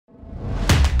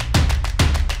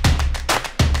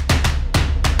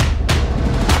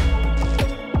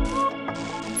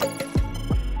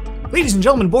Ladies and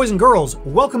gentlemen, boys and girls,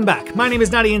 welcome back. My name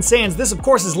is notiansans. This, of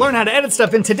course, is Learn How to Edit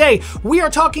Stuff, and today we are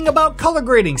talking about color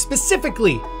grading,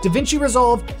 specifically Davinci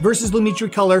Resolve versus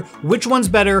Lumetri Color. Which one's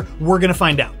better? We're gonna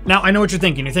find out. Now, I know what you're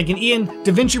thinking. You're thinking, Ian,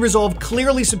 Davinci Resolve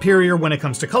clearly superior when it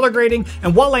comes to color grading,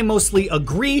 and while I mostly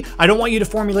agree, I don't want you to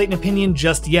formulate an opinion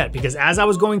just yet, because as I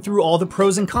was going through all the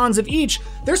pros and cons of each,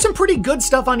 there's some pretty good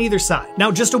stuff on either side.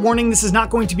 Now, just a warning, this is not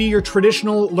going to be your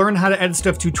traditional Learn How to Edit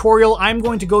Stuff tutorial. I'm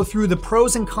going to go through the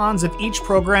pros and cons of each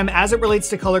program as it relates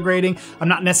to color grading. I'm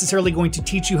not necessarily going to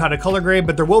teach you how to color grade,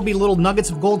 but there will be little nuggets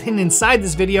of gold hidden inside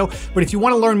this video. But if you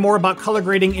want to learn more about color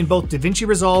grading in both Davinci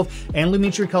Resolve and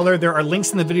Lumetri Color, there are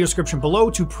links in the video description below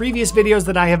to previous videos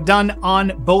that I have done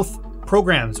on both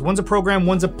programs. One's a program,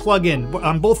 one's a plugin,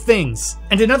 on both things.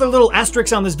 And another little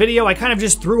asterisk on this video, I kind of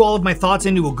just threw all of my thoughts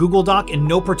into a Google Doc in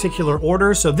no particular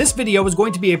order. So this video is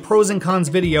going to be a pros and cons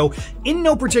video in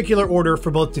no particular order for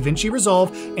both Davinci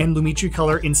Resolve and Lumetri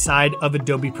Color inside of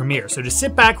Adobe Premiere. So just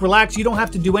sit back, relax, you don't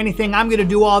have to do anything. I'm gonna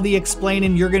do all the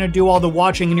explaining, you're gonna do all the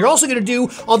watching, and you're also gonna do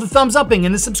all the thumbs upping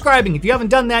and the subscribing. If you haven't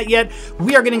done that yet,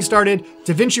 we are getting started.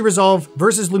 Davinci Resolve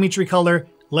versus Lumetri Color.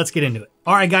 Let's get into it.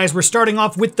 All right, guys, we're starting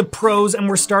off with the pros, and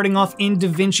we're starting off in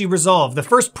Davinci Resolve. The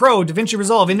first pro, Davinci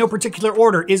Resolve, in no particular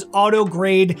order, is auto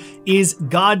grade is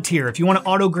God tier. If you want to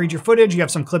auto grade your footage, you have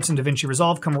some clips in Davinci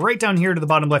Resolve, come right down here to the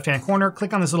bottom left-hand corner,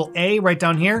 click on this little A right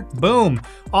down here, boom,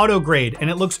 auto grade, and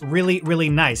it looks really, really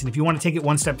nice. And if you want to take it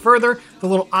one step further, the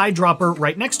little eyedropper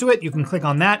right next to it, you can click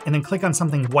on that and then click on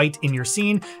something white in your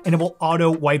scene, and it will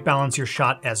auto white balance your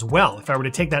shot as well. If I were to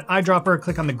take that eyedropper,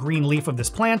 click on the green leaf of this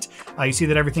plant, you see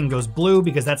that everything goes blue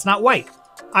because that's not white.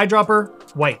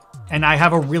 Eyedropper, white. And I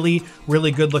have a really, really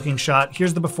good looking shot.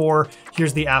 Here's the before,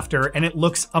 here's the after, and it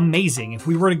looks amazing. If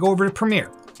we were to go over to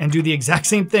Premiere and do the exact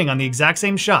same thing on the exact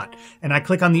same shot, and I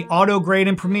click on the auto grade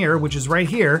in Premiere, which is right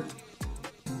here,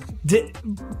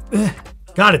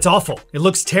 God, it's awful. It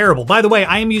looks terrible. By the way,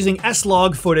 I am using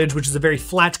S-Log footage, which is a very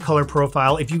flat color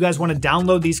profile. If you guys want to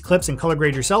download these clips and color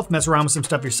grade yourself, mess around with some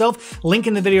stuff yourself, link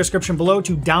in the video description below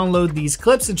to download these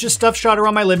clips. It's just stuff shot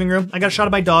around my living room. I got a shot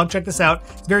of my dog. Check this out.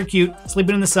 It's very cute.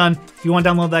 Sleeping in the sun. If you want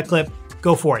to download that clip,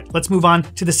 go for it. Let's move on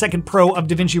to the second pro of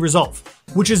Davinci Resolve,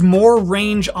 which is more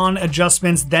range on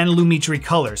adjustments than Lumetri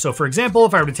Color. So for example,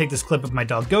 if I were to take this clip of my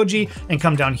dog Goji and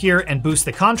come down here and boost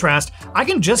the contrast, I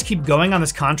can just keep going on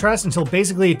this contrast until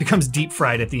basically it becomes deep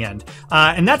fried at the end.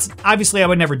 And that's, obviously I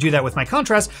would never do that with my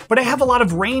contrast, but I have a lot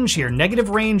of range here,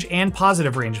 negative range and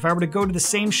positive range. If I were to go to the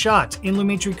same shot in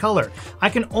Lumetri Color, I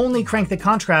can only crank the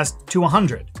contrast to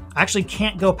 100. I actually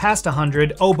can't go past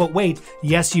 100. Oh, but wait,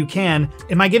 yes you can.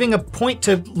 Am I giving a point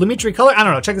to Lumetri Color? I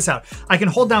don't know, check this out. I can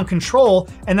hold down Control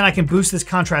and then I can boost this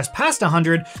contrast past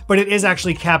 100, but it is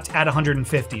actually capped at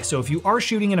 150. So if you are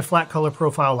shooting in a flat color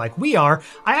profile like we are,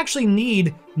 I actually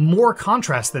need more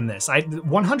contrast than this.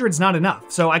 100 is not enough.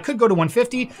 So I could go to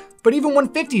 150, but even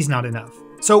 150 is not enough.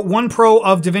 So one pro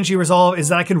of Davinci Resolve is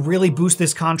that I can really boost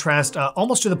this contrast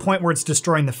almost to the point where it's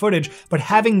destroying the footage, but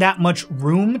having that much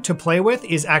room to play with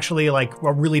is actually like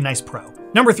a really nice pro.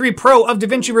 Number 3 pro of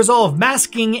Davinci Resolve,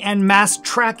 masking and mask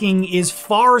tracking is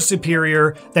far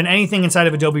superior than anything inside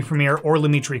of Adobe Premiere or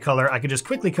Lumetri Color. I could just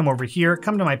quickly come over here,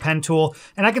 come to my pen tool,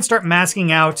 and I can start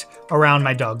masking out around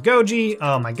my dog Goji.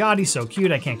 Oh my God, he's so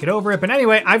cute, I can't get over it. But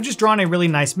anyway, I've just drawn a really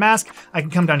nice mask. I can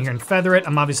come down here and feather it.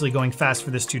 I'm obviously going fast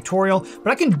for this tutorial,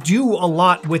 but I can do a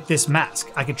lot with this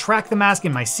mask. I could track the mask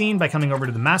in my scene by coming over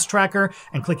to the mask tracker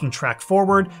and clicking track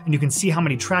forward, and you can see how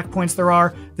many track points there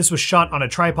are. This was shot on a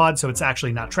tripod, so it's actually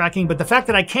not tracking, but the fact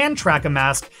that I can track a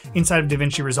mask inside of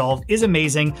Davinci Resolve is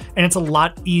amazing, and it's a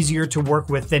lot easier to work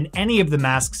with than any of the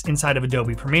masks inside of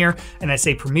Adobe Premiere. And I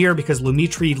say Premiere because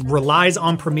Lumetri relies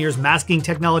on Premiere's masking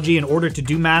technology in order to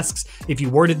do masks. If you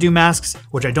were to do masks,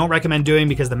 which I don't recommend doing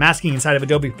because the masking inside of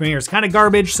Adobe Premiere is kind of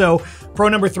garbage. So pro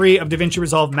number 3 of Davinci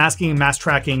Resolve, masking and mask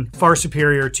tracking, far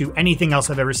superior to anything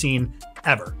else I've ever seen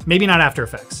ever. Maybe not After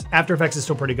Effects. After Effects is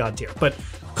still pretty god tier, but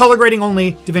color grading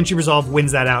only, Davinci Resolve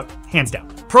wins that out, hands down.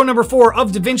 Pro number 4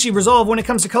 of Davinci Resolve when it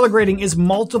comes to color grading is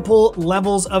multiple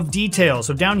levels of detail.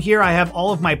 So down here I have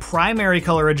all of my primary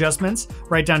color adjustments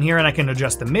right down here, and I can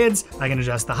adjust the mids, I can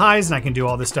adjust the highs, and I can do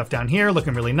all this stuff down here,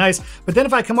 looking really nice. But then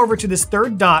if I come over to this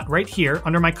third dot right here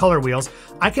under my color wheels,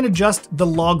 I can adjust the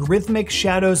logarithmic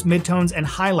shadows, midtones, and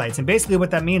highlights. And basically what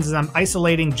that means is I'm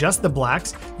isolating just the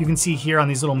blacks. You can see here on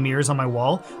these little mirrors on my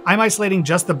wall, I'm isolating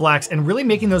just the blacks and really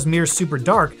making those mirrors super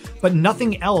dark, but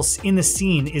nothing else in the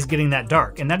scene is getting that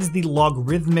dark. and that is the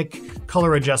logarithmic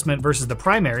color adjustment versus the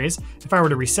primaries. If I were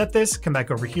to reset this, come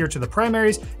back over here to the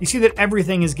primaries, you see that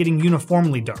everything is getting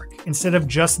uniformly dark instead of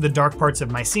just the dark parts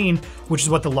of my scene, which is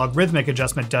what the logarithmic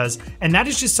adjustment does. And that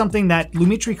is just something that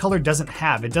Lumetri Color doesn't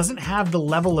have. It doesn't have the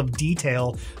level of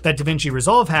detail that Davinci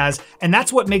Resolve has, and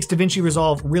that's what makes Davinci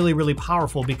Resolve really, really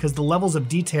powerful, because the levels of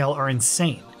detail are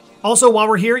insane. Also, while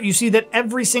we're here, you see that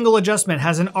every single adjustment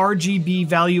has an RGB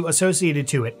value associated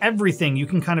to it. Everything you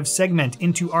can kind of segment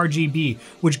into RGB,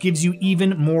 which gives you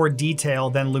even more detail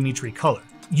than Lumetri Color.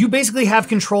 You basically have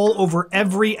control over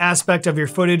every aspect of your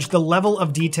footage. The level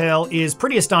of detail is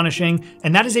pretty astonishing,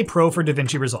 and that is a pro for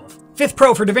Davinci Resolve. Fifth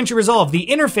pro for Davinci Resolve, the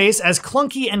interface, as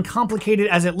clunky and complicated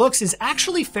as it looks, is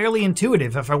actually fairly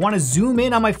intuitive. If I want to zoom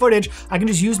in on my footage, I can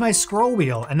just use my scroll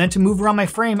wheel, and then to move around my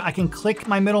frame, I can click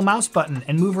my middle mouse button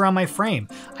and move around my frame.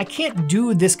 I can't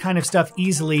do this kind of stuff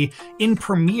easily in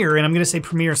Premiere, and I'm going to say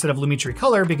Premiere instead of Lumetri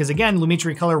Color, because again,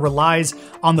 Lumetri Color relies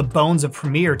on the bones of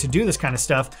Premiere to do this kind of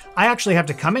stuff. I actually have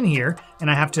to come in here and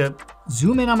I have to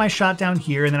zoom in on my shot down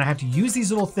here, and then I have to use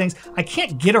these little things. I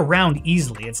can't get around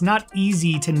easily. It's not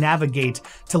easy to navigate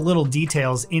to little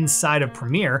details inside of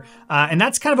Premiere, and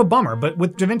that's kind of a bummer. But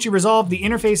with Davinci Resolve, the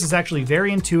interface is actually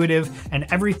very intuitive, and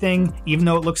everything, even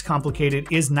though it looks complicated,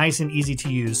 is nice and easy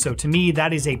to use. So to me,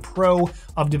 that is a pro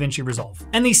of Davinci Resolve.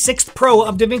 And the sixth pro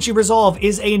of Davinci Resolve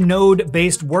is a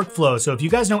node-based workflow. So if you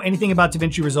guys know anything about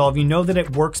Davinci Resolve, you know that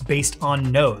it works based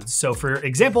on nodes. So for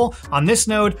example, on this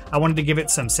node, I wanted to give it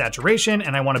some saturation,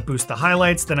 and I want to boost the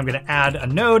highlights. Then I'm going to add a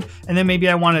node, and then maybe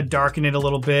I want to darken it a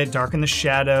little bit, darken the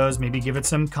shadows, maybe give it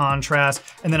some contrast.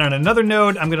 And then on another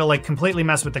node, I'm going to like completely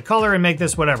mess with the color and make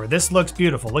this whatever. This looks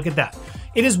beautiful. Look at that.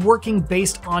 It is working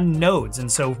based on nodes.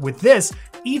 And so with this,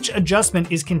 each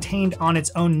adjustment is contained on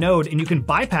its own node, and you can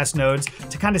bypass nodes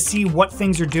to kind of see what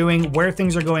things are doing, where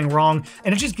things are going wrong,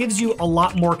 and it just gives you a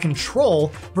lot more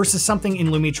control versus something in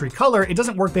Lumetri Color. It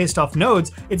doesn't work based off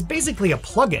nodes. It's basically a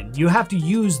plugin. You have to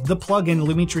use the plugin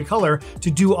Lumetri Color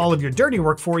to do all of your dirty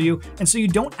work for you, and so you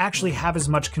don't actually have as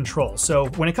much control. So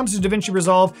when it comes to Davinci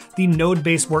Resolve, the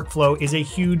node-based workflow is a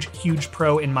huge, huge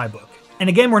pro in my book. And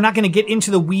again, we're not going to get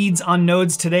into the weeds on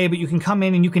nodes today, but you can come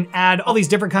in and you can add all these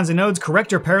different kinds of nodes: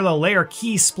 corrector, parallel layer,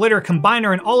 key, splitter,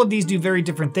 combiner, and all of these do very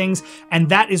different things. And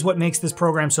that is what makes this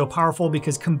program so powerful,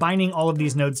 because combining all of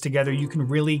these nodes together, you can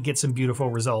really get some beautiful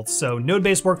results. So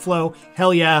node-based workflow,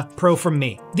 hell yeah, pro from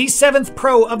me. The seventh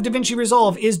pro of Davinci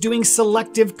Resolve is doing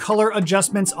selective color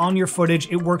adjustments on your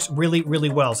footage. It works really,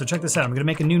 really well. So check this out. I'm going to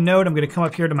make a new node. I'm going to come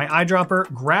up here to my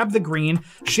eyedropper, grab the green,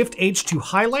 Shift H to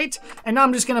highlight, and now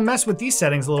I'm just going to mess with these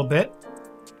settings a little bit,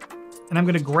 and I'm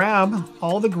going to grab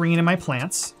all the green in my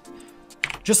plants,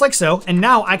 just like so, and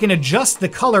now I can adjust the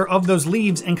color of those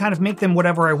leaves and kind of make them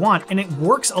whatever I want, and it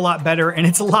works a lot better, and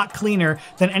it's a lot cleaner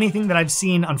than anything that I've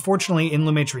seen, unfortunately, in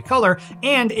Lumetri Color,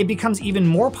 and it becomes even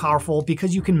more powerful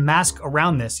because you can mask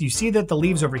around this. You see that the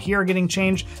leaves over here are getting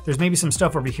changed. There's maybe some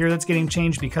stuff over here that's getting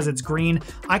changed because it's green.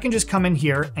 I can just come in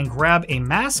here and grab a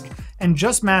mask and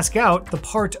just mask out the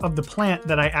part of the plant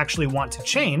that I actually want to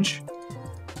change,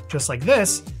 just like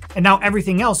this, and now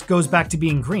everything else goes back to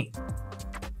being green.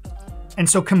 And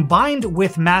so combined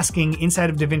with masking inside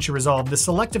of Davinci Resolve, the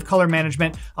selective color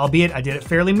management, albeit I did it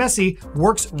fairly messy,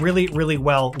 works really, really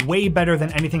well, way better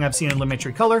than anything I've seen in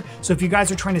Lumetri Color. So if you guys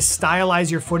are trying to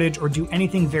stylize your footage or do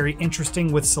anything very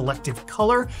interesting with selective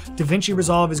color, Davinci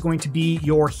Resolve is going to be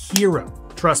your hero.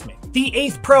 Trust me. The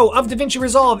eighth pro of Davinci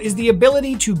Resolve is the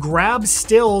ability to grab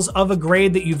stills of a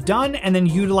grade that you've done and then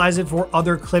utilize it for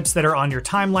other clips that are on your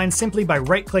timeline simply by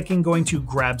right-clicking, going to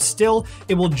grab still.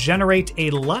 It will generate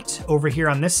a LUT over here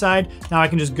on this side. Now I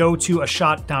can just go to a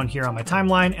shot down here on my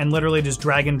timeline and literally just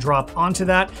drag and drop onto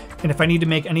that. And if I need to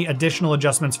make any additional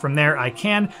adjustments from there, I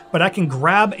can, but I can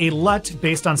grab a LUT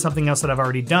based on something else that I've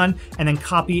already done and then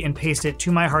copy and paste it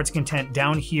to my heart's content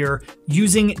down here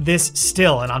using this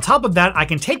still. And on top of that, I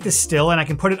can take this still and I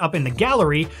can put it up in the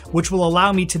gallery, which will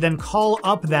allow me to then call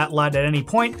up that LUT at any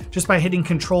point just by hitting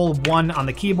Control 1 on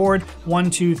the keyboard. 1,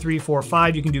 2, 3, 4,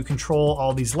 5. You can do Control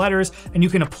all these letters, and you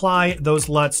can apply those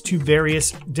LUTs to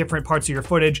various different parts of your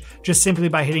footage just simply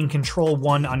by hitting Control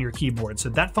 1 on your keyboard. So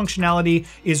that functionality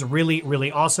is really,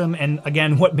 really awesome. And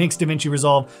again, what makes Davinci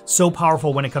Resolve so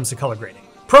powerful when it comes to color grading.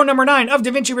 Pro number 9 of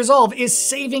Davinci Resolve is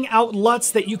saving out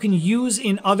LUTs that you can use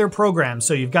in other programs.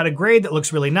 So you've got a grade that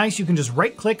looks really nice. You can just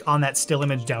right click on that still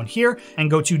image down here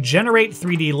and go to generate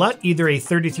 3D LUT, either a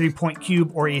 33-point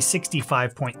cube or a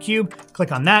 65-point cube.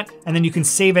 Click on that, and then you can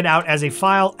save it out as a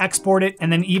file, export it,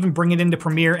 and then even bring it into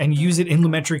Premiere and use it in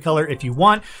Lumetri Color if you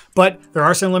want. But there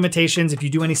are some limitations. If you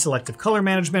do any selective color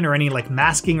management or any like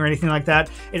masking or anything like that,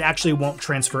 it actually won't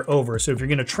transfer over. So if you're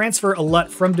gonna transfer a LUT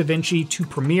from Davinci to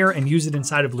Premiere and use it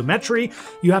inside of Lumetri,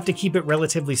 you have to keep it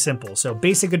relatively simple. So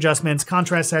basic adjustments,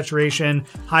 contrast, saturation,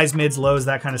 highs, mids, lows,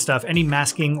 that kind of stuff. Any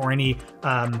masking or any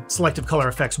selective color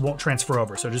effects won't transfer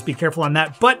over. So just be careful on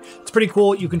that, but it's pretty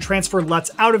cool. You can transfer LUTs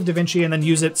out of Davinci and then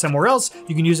use it somewhere else.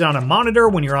 You can use it on a monitor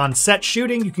when you're on set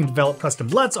shooting. You can develop custom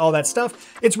LUTs, all that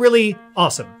stuff. It's really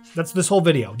awesome. That's this whole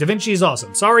video. Davinci is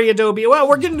awesome. Sorry, Adobe. Well,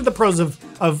 we're getting to the pros of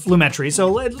Lumetri,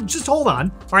 so just hold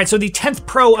on. All right, so the 10th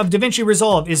pro of Davinci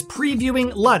Resolve is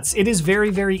previewing LUTs. It is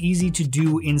very, very easy to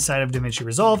do inside of Davinci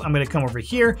Resolve. I'm gonna come over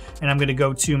here and I'm gonna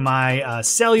go to my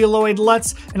celluloid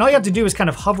LUTs, and all you have to do is kind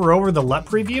of hover over the LUT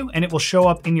preview and it will show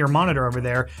up in your monitor over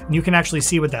there, and you can actually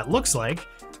see what that looks like.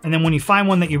 And then when you find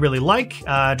one that you really like,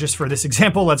 just for this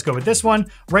example, let's go with this one.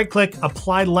 Right click,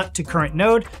 apply LUT to current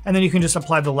node, and then you can just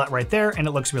apply the LUT right there and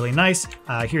it looks really nice.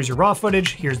 Here's your raw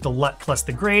footage, here's the LUT plus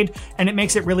the grade, and it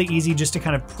makes it really easy just to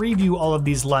kind of preview all of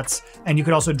these LUTs, and you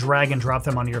could also drag and drop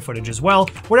them onto your footage as well.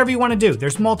 Whatever you want to do.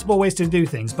 There's multiple ways to do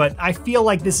things, but I feel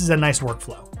like this is a nice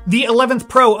workflow. The 11th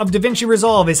pro of Davinci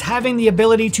Resolve is having the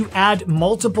ability to add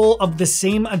multiple of the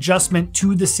same adjustment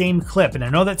to the same clip. And I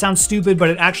know that sounds stupid, but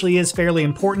it actually is fairly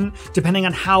important depending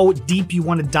on how deep you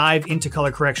want to dive into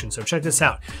color correction. So check this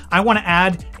out. I want to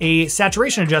add a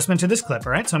saturation adjustment to this clip,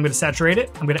 all right? So I'm going to saturate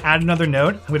it. I'm going to add another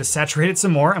node. I'm going to saturate it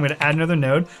some more. I'm going to add another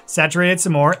node, saturate it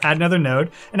some more, add another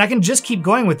node. And I can just keep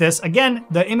going with this. Again,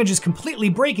 the image is completely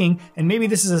breaking, and maybe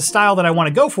this is a style that I want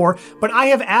to go for, but I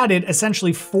have added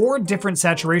essentially 4 different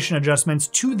saturation adjustments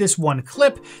to this one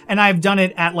clip, and I've done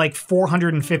it at like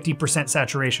 450%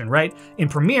 saturation, right? In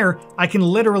Premiere, I can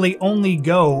literally only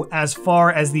go as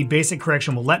far as the basic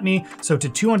correction will let me, so to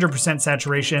 200%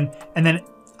 saturation, and then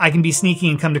I can be sneaky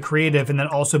and come to creative and then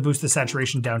also boost the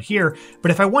saturation down here. But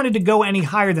if I wanted to go any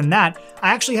higher than that, I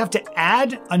actually have to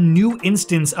add a new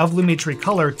instance of Lumetri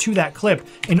Color to that clip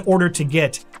in order to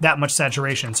get that much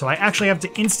saturation. So I actually have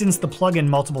to instance the plugin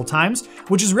multiple times,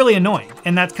 which is really annoying.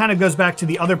 And that kind of goes back to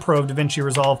the other pro of Davinci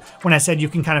Resolve when I said you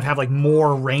can kind of have like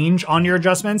more range on your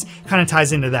adjustments, kind of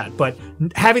ties into that. But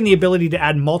having the ability to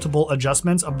add multiple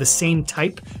adjustments of the same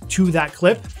type to that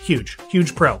clip, huge,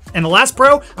 huge pro. And the last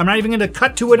pro, I'm not even gonna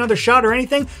cut to another shot or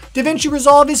anything. Davinci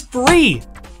Resolve is free.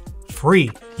 Free.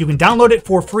 You can download it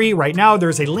for free right now.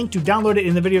 There's a link to download it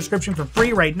in the video description for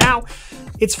free right now.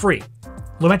 It's free.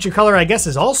 Lumetri Color, I guess,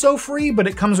 is also free, but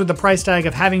it comes with the price tag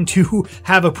of having to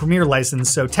have a Premiere license.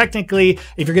 So technically,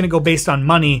 if you're gonna go based on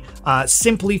money,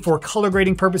 simply for color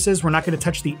grading purposes, we're not gonna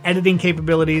touch the editing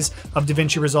capabilities of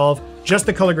Davinci Resolve, just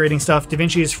the color grading stuff.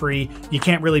 Davinci is free, you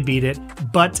can't really beat it,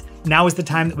 but now is the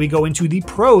time that we go into the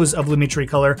pros of Lumetri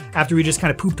Color after we just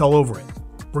kind of pooped all over it.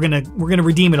 We're gonna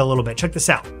redeem it a little bit. Check this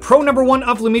out. Pro number 1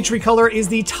 of Lumetri Color is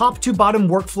the top to bottom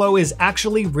workflow is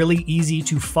actually really easy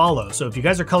to follow. So if you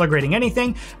guys are color grading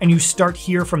anything and you start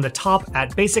here from the top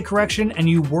at basic correction and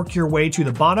you work your way to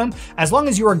the bottom, as long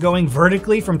as you are going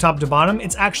vertically from top to bottom,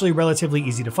 it's actually relatively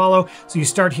easy to follow. So you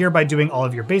start here by doing all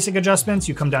of your basic adjustments.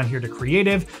 You come down here to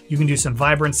creative. You can do some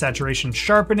vibrance, saturation,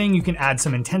 sharpening. You can add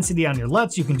some intensity on your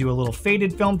LUTs. You can do a little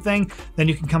faded film thing. Then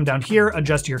you can come down here,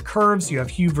 adjust your curves. You have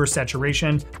hue versus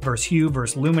saturation, versus hue,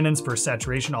 versus luminance, versus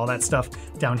saturation, all that stuff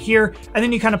down here. And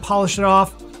then you kind of polish it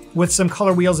off with some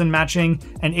color wheels and matching,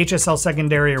 an HSL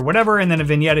secondary or whatever, and then a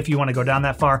vignette if you want to go down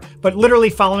that far. But literally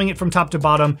following it from top to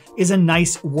bottom is a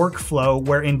nice workflow,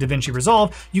 where in Davinci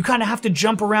Resolve, you kind of have to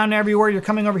jump around everywhere. You're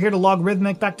coming over here to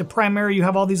logarithmic, back to primary. You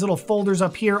have all these little folders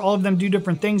up here. All of them do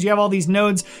different things. You have all these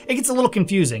nodes. It gets a little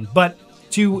confusing, but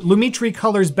to Lumetri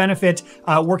Color's benefit,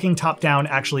 working top down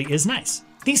actually is nice.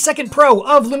 The second pro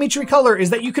of Lumetri Color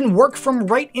is that you can work from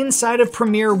right inside of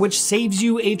Premiere, which saves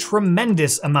you a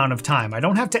tremendous amount of time. I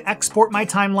don't have to export my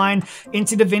timeline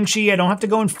into Davinci. I don't have to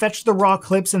go and fetch the raw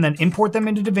clips and then import them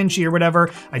into Davinci or whatever.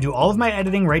 I do all of my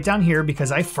editing right down here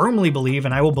because I firmly believe,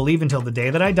 and I will believe until the day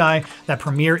that I die, that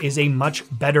Premiere is a much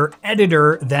better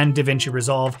editor than Davinci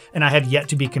Resolve, and I have yet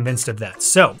to be convinced of that.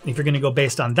 So if you're gonna go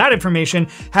based on that information,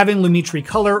 having Lumetri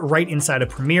Color right inside of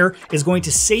Premiere is going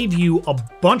to save you a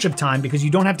bunch of time because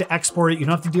you don't have to export it, you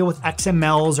don't have to deal with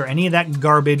XMLs or any of that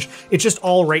garbage. It's just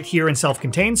all right here and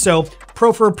self-contained. So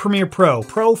pro for Premiere Pro,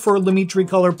 pro for Lumetri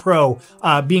Color Pro,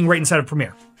 being right inside of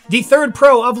Premiere. The third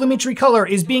pro of Lumetri Color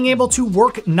is being able to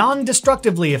work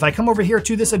non-destructively. If I come over here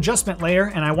to this adjustment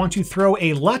layer and I want to throw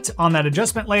a LUT on that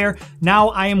adjustment layer, now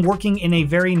I am working in a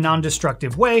very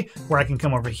non-destructive way where I can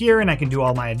come over here and I can do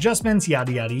all my adjustments,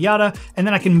 yada, yada, yada, and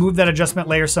then I can move that adjustment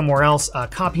layer somewhere else,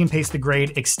 copy and paste the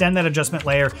grade, extend that adjustment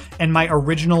layer, and my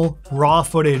original raw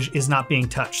footage is not being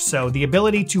touched. So the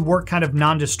ability to work kind of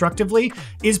non-destructively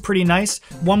is pretty nice.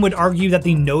 One would argue that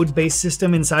the node-based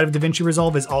system inside of DaVinci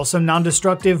Resolve is also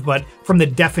non-destructive, but from the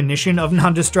definition of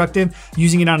non-destructive,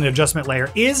 using it on an adjustment layer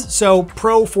is. So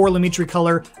pro for Lumetri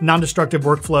Color, non-destructive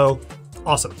workflow,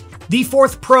 awesome. The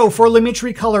fourth pro for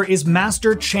Lumetri Color is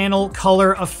master channel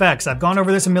color effects. I've gone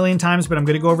over this a million times, but I'm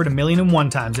gonna go over it 1,000,001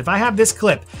 times. If I have this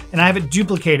clip and I have it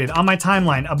duplicated on my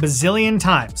timeline a bazillion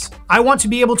times, I want to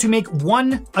be able to make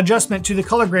one adjustment to the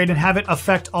color grade and have it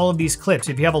affect all of these clips.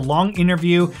 If you have a long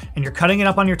interview and you're cutting it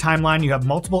up on your timeline, you have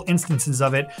multiple instances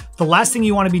of it, the last thing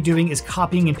you wanna be doing is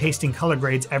copying and pasting color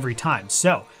grades every time.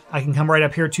 So I can come right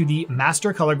up here to the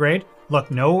master color grade. Look,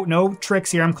 no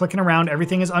tricks here. I'm clicking around.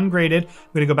 Everything is ungraded. I'm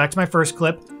gonna go back to my first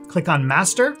clip, click on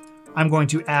master. I'm going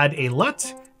to add a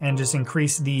LUT and just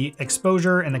increase the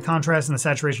exposure and the contrast and the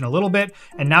saturation a little bit.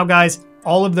 And now guys,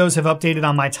 all of those have updated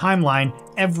on my timeline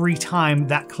every time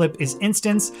that clip is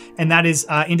instanced, and that is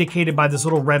indicated by this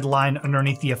little red line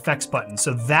underneath the effects button.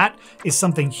 So that is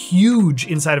something huge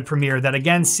inside of Premiere that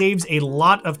again saves a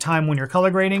lot of time when you're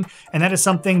color grading, and that is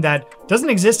something that doesn't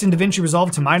exist in DaVinci Resolve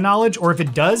to my knowledge, or if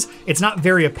it does, it's not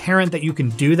very apparent that you can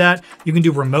do that. You can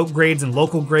do remote grades and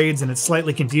local grades, and it's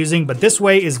slightly confusing, but this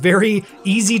way is very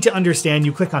easy to understand.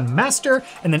 You click on master,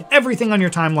 and then everything on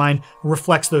your timeline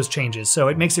reflects those changes. So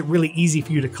it makes it really easy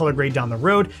for you to color grade down the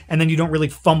road, and then you don't really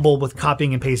fumble with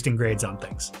copying and pasting grades on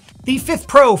things. The fifth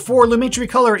pro for Lumetri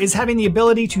Color is having the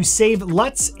ability to save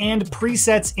LUTs and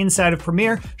presets inside of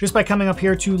Premiere just by coming up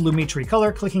here to Lumetri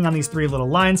Color, clicking on these three little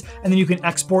lines, and then you can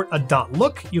export a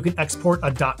 .look, you can export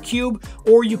a .cube,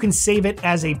 or you can save it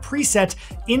as a preset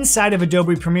inside of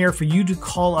Adobe Premiere for you to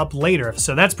call up later.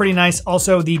 So that's pretty nice.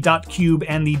 Also the .cube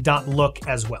and the .look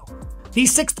as well. The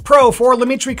sixth pro for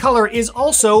Lumetri Color is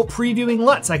also previewing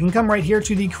LUTs. I can come right here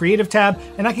to the Creative tab,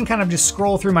 and I can kind of just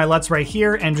scroll through my LUTs right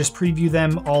here and just preview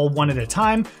them all one at a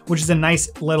time, which is a nice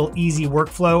little easy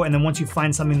workflow. And then once you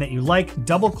find something that you like,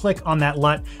 double click on that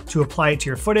LUT to apply it to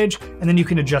your footage, and then you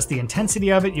can adjust the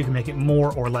intensity of it. You can make it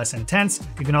more or less intense.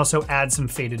 You can also add some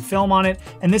faded film on it,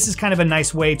 and this is kind of a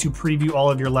nice way to preview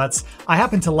all of your LUTs. I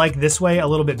happen to like this way a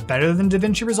little bit better than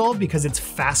DaVinci Resolve because it's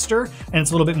faster and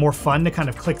it's a little bit more fun to kind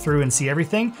of click through and see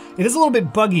everything. It is a little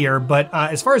bit buggier, but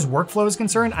as far as workflow is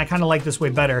concerned, I kind of like this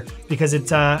way better because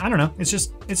it's, I don't know, it's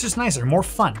just nicer, more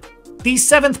fun. The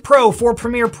seventh pro for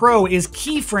Premiere Pro is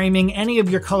keyframing any of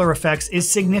your color effects is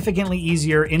significantly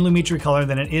easier in Lumetri Color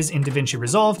than it is in DaVinci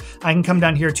Resolve. I can come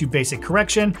down here to basic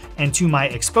correction and to my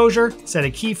exposure, set a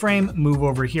keyframe, move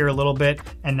over here a little bit,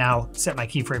 and now set my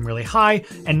keyframe really high.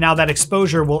 And now that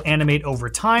exposure will animate over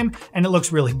time and it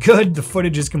looks really good. The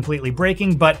footage is completely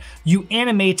breaking, but you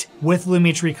animate with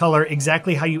Lumetri Color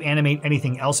exactly how you animate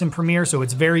anything else in Premiere. So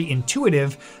it's very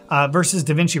intuitive versus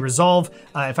DaVinci Resolve.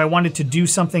 If I wanted to do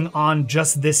something on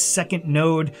just this second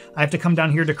node, I have to come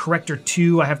down here to corrector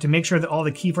 2. I have to make sure that all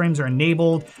the keyframes are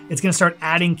enabled. It's gonna start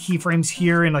adding keyframes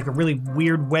here in like a really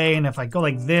weird way. And if I go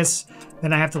like this,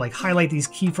 then I have to like highlight these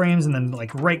keyframes and then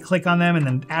like right click on them and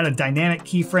then add a dynamic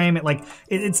keyframe.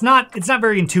 It's not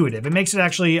very intuitive. It makes it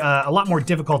actually a lot more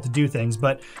difficult to do things,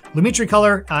 but Lumetri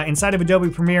Color inside of Adobe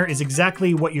Premiere is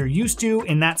exactly what you're used to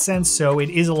in that sense, so it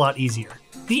is a lot easier.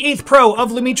 The eighth pro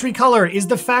of Lumetri Color is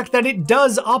the fact that it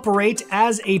does operate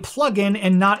as a plugin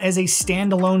and not as a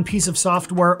standalone piece of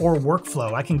software or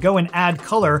workflow. I can go and add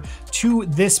color to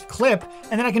this clip,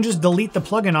 and then I can just delete the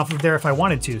plugin off of there if I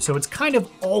wanted to. So it's kind of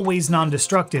always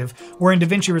non-destructive, where in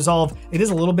DaVinci Resolve, it is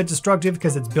a little bit destructive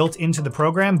because it's built into the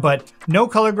program, but no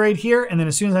color grade here. And then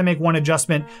as soon as I make one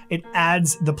adjustment, it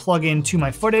adds the plugin to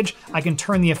my footage. I can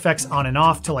turn the effects on and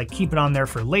off to like keep it on there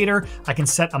for later. I can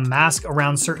set a mask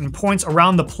around certain points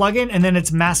around the plugin, and then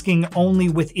it's masking only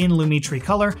within Lumetri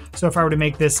Color. So if I were to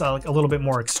make this like a little bit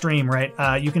more extreme, right,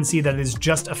 you can see that it is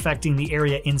just affecting the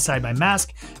area inside my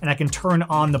mask, and I can turn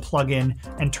on the plugin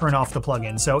and turn off the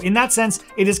plugin. So in that sense,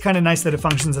 it is kind of nice that it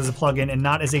functions as a plugin and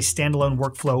not as a standalone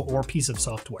workflow or piece of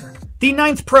software. The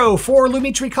ninth pro for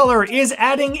Lumetri Color is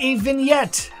adding a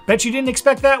vignette. Bet you didn't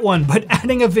expect that one, but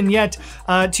adding a vignette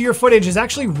to your footage is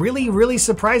actually really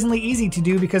surprisingly easy to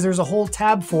do because there's a whole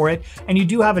tab for it, and you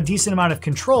do have a decent amount of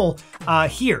control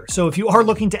here. So if you are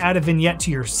looking to add a vignette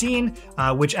to your scene,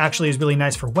 which actually is really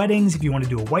nice for weddings, if you want to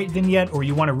do a white vignette or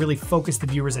you want to really focus the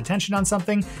viewer's attention on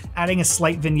something, adding a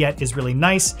slight vignette is really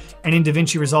nice. And in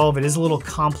Davinci Resolve, it is a little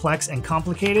complex and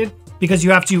complicated because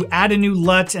you have to add a new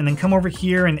LUT and then come over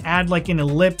here and add like an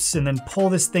ellipse and then pull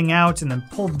this thing out and then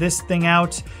pull this thing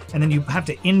out. And then you have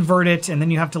to invert it and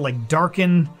then you have to like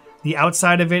darken the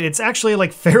outside of it. It's actually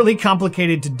like fairly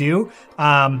complicated to do.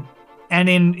 And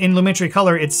in Lumetri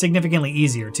Color, it's significantly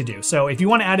easier to do. So if you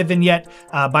want to add a vignette,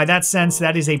 by that sense,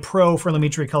 that is a pro for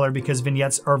Lumetri Color because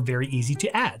vignettes are very easy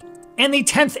to add. And the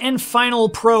 10th and final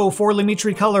pro for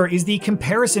Lumetri Color is the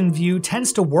comparison view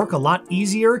tends to work a lot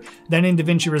easier than in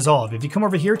Davinci Resolve. If you come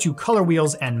over here to Color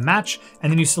Wheels and Match,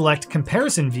 and then you select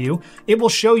Comparison View, it will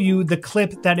show you the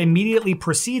clip that immediately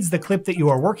precedes the clip that you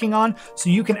are working on, so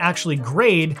you can actually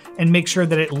grade and make sure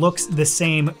that it looks the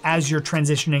same as you're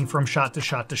transitioning from shot to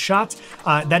shot to shot.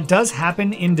 That does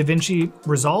happen in Davinci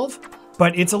Resolve,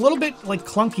 but it's a little bit like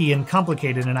clunky and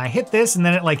complicated, and I hit this and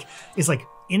then it like is like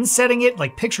insetting it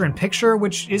like picture in picture,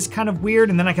 which is kind of weird.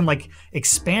 And then I can like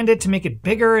expand it to make it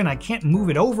bigger and I can't move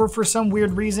it over for some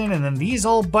weird reason. And then these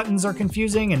all buttons are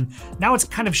confusing and now it's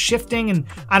kind of shifting and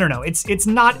I don't know. It's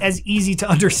not as easy to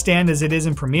understand as it is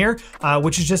in Premiere,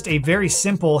 which is just a very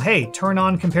simple, hey, turn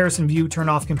on comparison view, turn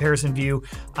off comparison view.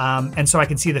 And so I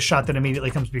can see the shot that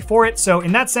immediately comes before it. So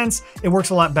in that sense, it works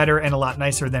a lot better and a lot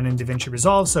nicer than in Davinci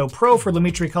Resolve. So pro for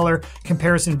Lumetri Color,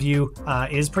 comparison view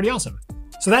is pretty awesome.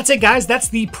 So that's it, guys. That's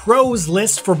the pros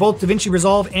list for both Davinci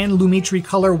Resolve and Lumetri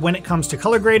Color when it comes to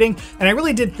color grading. And I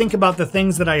really did think about the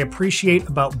things that I appreciate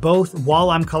about both while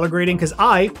I'm color grading, because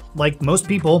I, like most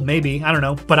people, maybe, I don't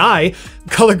know, but I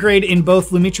color grade in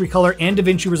both Lumetri Color and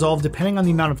Davinci Resolve depending on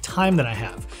the amount of time that I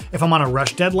have. If I'm on a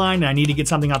rush deadline and I need to get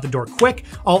something out the door quick,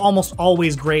 I'll almost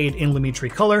always grade in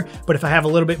Lumetri Color. But if I have a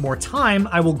little bit more time,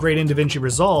 I will grade in Davinci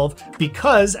Resolve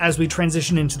because as we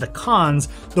transition into the cons,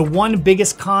 the one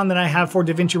biggest con that I have for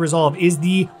Davinci Resolve is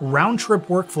the round trip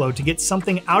workflow to get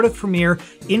something out of Premiere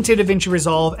into Davinci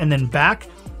Resolve and then back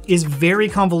is very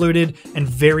convoluted and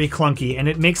very clunky, and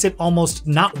it makes it almost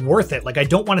not worth it. Like, I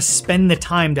don't want to spend the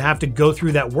time to have to go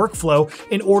through that workflow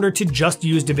in order to just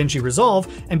use Davinci Resolve.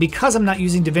 And because I'm not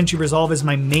using Davinci Resolve as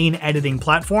my main editing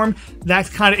platform, that's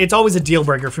it's always a deal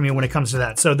breaker for me when it comes to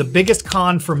that. So the biggest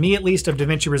con for me, at least, of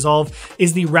Davinci Resolve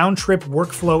is the round trip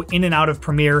workflow in and out of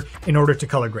Premiere in order to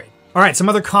color grade. All right, some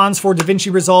other cons for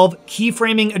Davinci Resolve.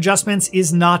 Keyframing adjustments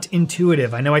is not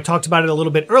intuitive. I know I talked about it a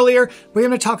little bit earlier, but we're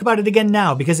gonna talk about it again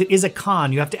now because it is a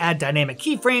con. You have to add dynamic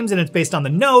keyframes and it's based on the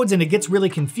nodes and it gets really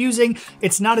confusing.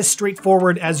 It's not as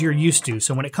straightforward as you're used to.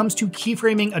 So when it comes to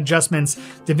keyframing adjustments,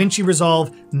 Davinci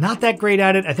Resolve, not that great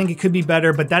at it. I think it could be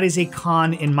better, but that is a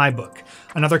con in my book.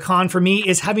 Another con for me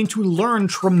is having to learn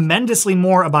tremendously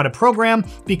more about a program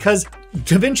because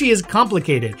Davinci is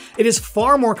complicated. It is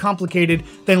far more complicated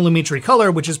than Lumetri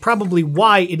Color, which is probably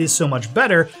why it is so much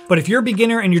better. But if you're a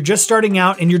beginner and you're just starting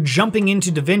out and you're jumping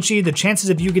into Davinci, the chances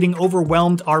of you getting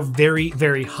overwhelmed are very,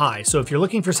 very high. So if you're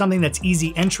looking for something that's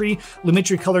easy entry,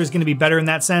 Lumetri Color is going to be better in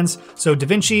that sense. So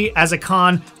Davinci, as a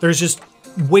con, there's just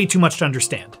way too much to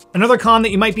understand. Another con that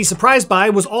you might be surprised by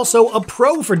was also a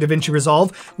pro for Davinci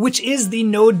Resolve, which is the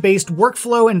node-based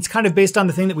workflow, and it's kind of based on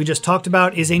the thing that we just talked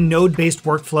about, is a node-based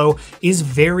workflow is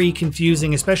very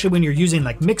confusing, especially when you're using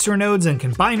like mixer nodes and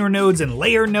combiner nodes and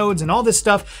layer nodes and all this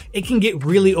stuff. It can get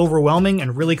really overwhelming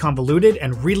and really convoluted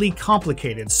and really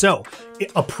complicated. So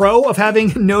a pro of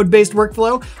having node-based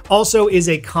workflow also is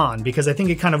a con because I think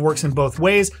it kind of works in both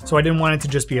ways. So I didn't want it to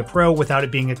just be a pro without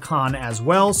it being a con as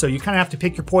well. So you kind of have to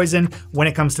pick your poison when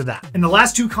it comes to that. And the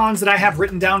last two cons that I have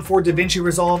written down for Davinci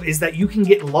Resolve is that you can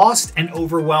get lost and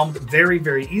overwhelmed very,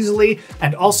 very easily.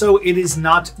 And also it is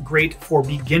not great for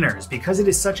beginners because it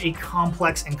is such a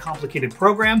complex and complicated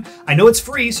program. I know it's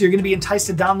free, so you're gonna be enticed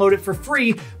to download it for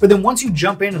free, but then once you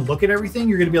jump in and look at everything,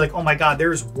 you're gonna be like, oh my God,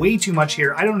 there's way too much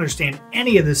here. I don't understand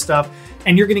any of this stuff.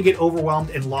 And you're gonna get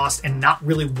overwhelmed and lost and not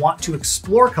really want to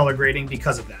explore color grading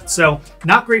because of that. So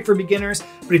not great for beginners,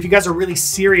 but if you guys are really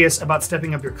serious about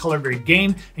stepping up your color grade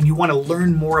game and you wanna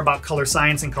learn more about color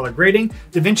science and color grading,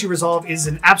 Davinci Resolve is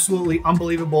an absolutely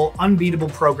unbelievable, unbeatable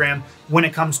program when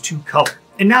it comes to color.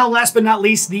 And now, last but not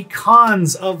least, the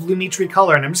cons of Lumetri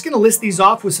Color. And I'm just gonna list these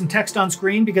off with some text on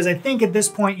screen because I think at this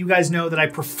point you guys know that I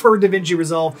prefer Davinci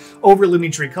Resolve over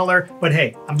Lumetri Color, but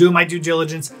hey, I'm doing my due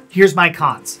diligence. Here's my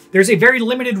cons. There's a very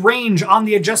limited range on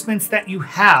the adjustments that you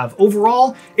have.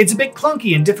 Overall, it's a bit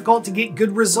clunky and difficult to get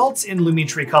good results in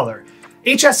Lumetri Color.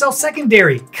 HSL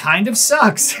secondary kind of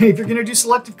sucks. If you're gonna do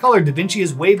selective color, Davinci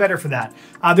is way better for that.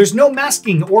 There's no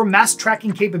masking or mask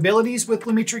tracking capabilities with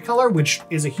Lumetri Color, which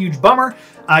is a huge bummer.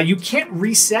 You can't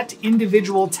reset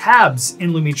individual tabs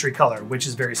in Lumetri Color, which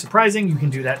is very surprising. You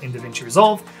can do that in Davinci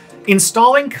Resolve.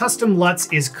 Installing custom LUTs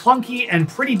is clunky and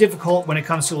pretty difficult when it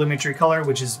comes to Lumetri Color,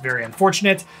 which is very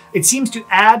unfortunate. It seems to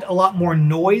add a lot more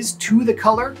noise to the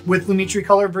color with Lumetri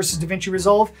Color versus Davinci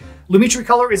Resolve. Lumetri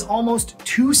Color is almost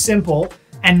too simple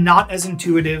and not as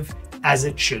intuitive as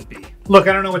it should be. Look,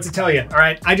 I don't know what to tell you, all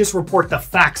right? I just report the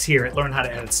facts here at Learn How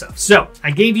to Edit Stuff. So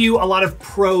I gave you a lot of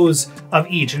pros of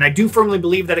each, and I do firmly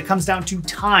believe that it comes down to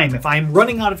time. If I'm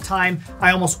running out of time,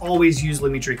 I almost always use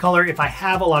Lumetri Color. If I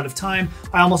have a lot of time,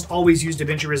 I almost always use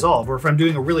Davinci Resolve. Or if I'm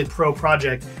doing a really pro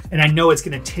project and I know it's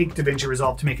gonna take Davinci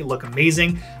Resolve to make it look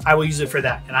amazing, I will use it for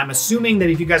that. And I'm assuming that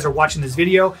if you guys are watching this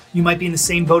video, you might be in the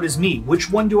same boat as me. Which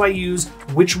one do I use?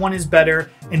 Which one is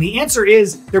better? And the answer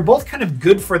is they're both kind of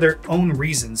good for their own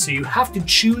reasons. So you have to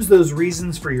choose those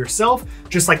reasons for yourself,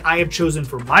 just like I have chosen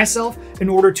for myself, in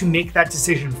order to make that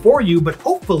decision for you. But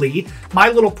hopefully my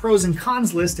little pros and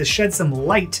cons list has shed some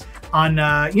light on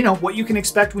what you can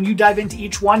expect when you dive into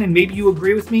each one, and maybe you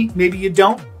agree with me, maybe you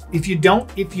don't. If you don't,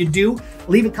 if you do,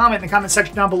 leave a comment in the comment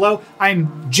section down below.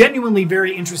 I'm genuinely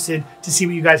very interested to see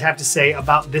what you guys have to say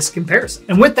about this comparison.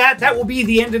 And with that, that will be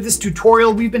the end of this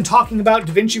tutorial. We've been talking about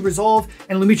Davinci Resolve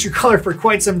and Lumetri Color for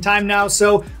quite some time now,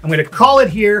 so I'm gonna call it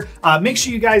here. Make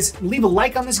sure you guys leave a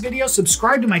like on this video,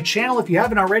 subscribe to my channel if you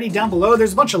haven't already down below.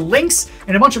 There's a bunch of links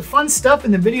and a bunch of fun stuff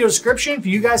in the video description for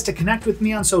you guys to connect with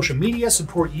me on social media,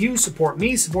 support you, support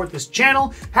me, support this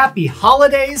channel. Happy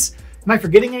holidays. Am I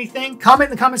forgetting anything? Comment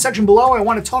in the comment section below. I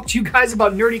want to talk to you guys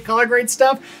about nerdy color grade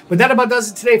stuff. But that about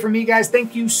does it today for me, guys.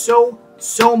 Thank you so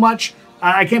much.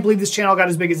 I can't believe this channel got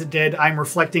as big as it did. I'm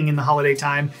reflecting in the holiday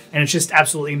time, and it's just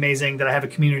absolutely amazing that I have a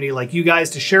community like you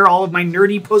guys to share all of my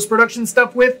nerdy post-production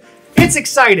stuff with. It's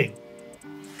exciting.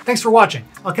 Thanks for watching.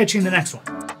 I'll catch you in the next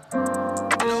one.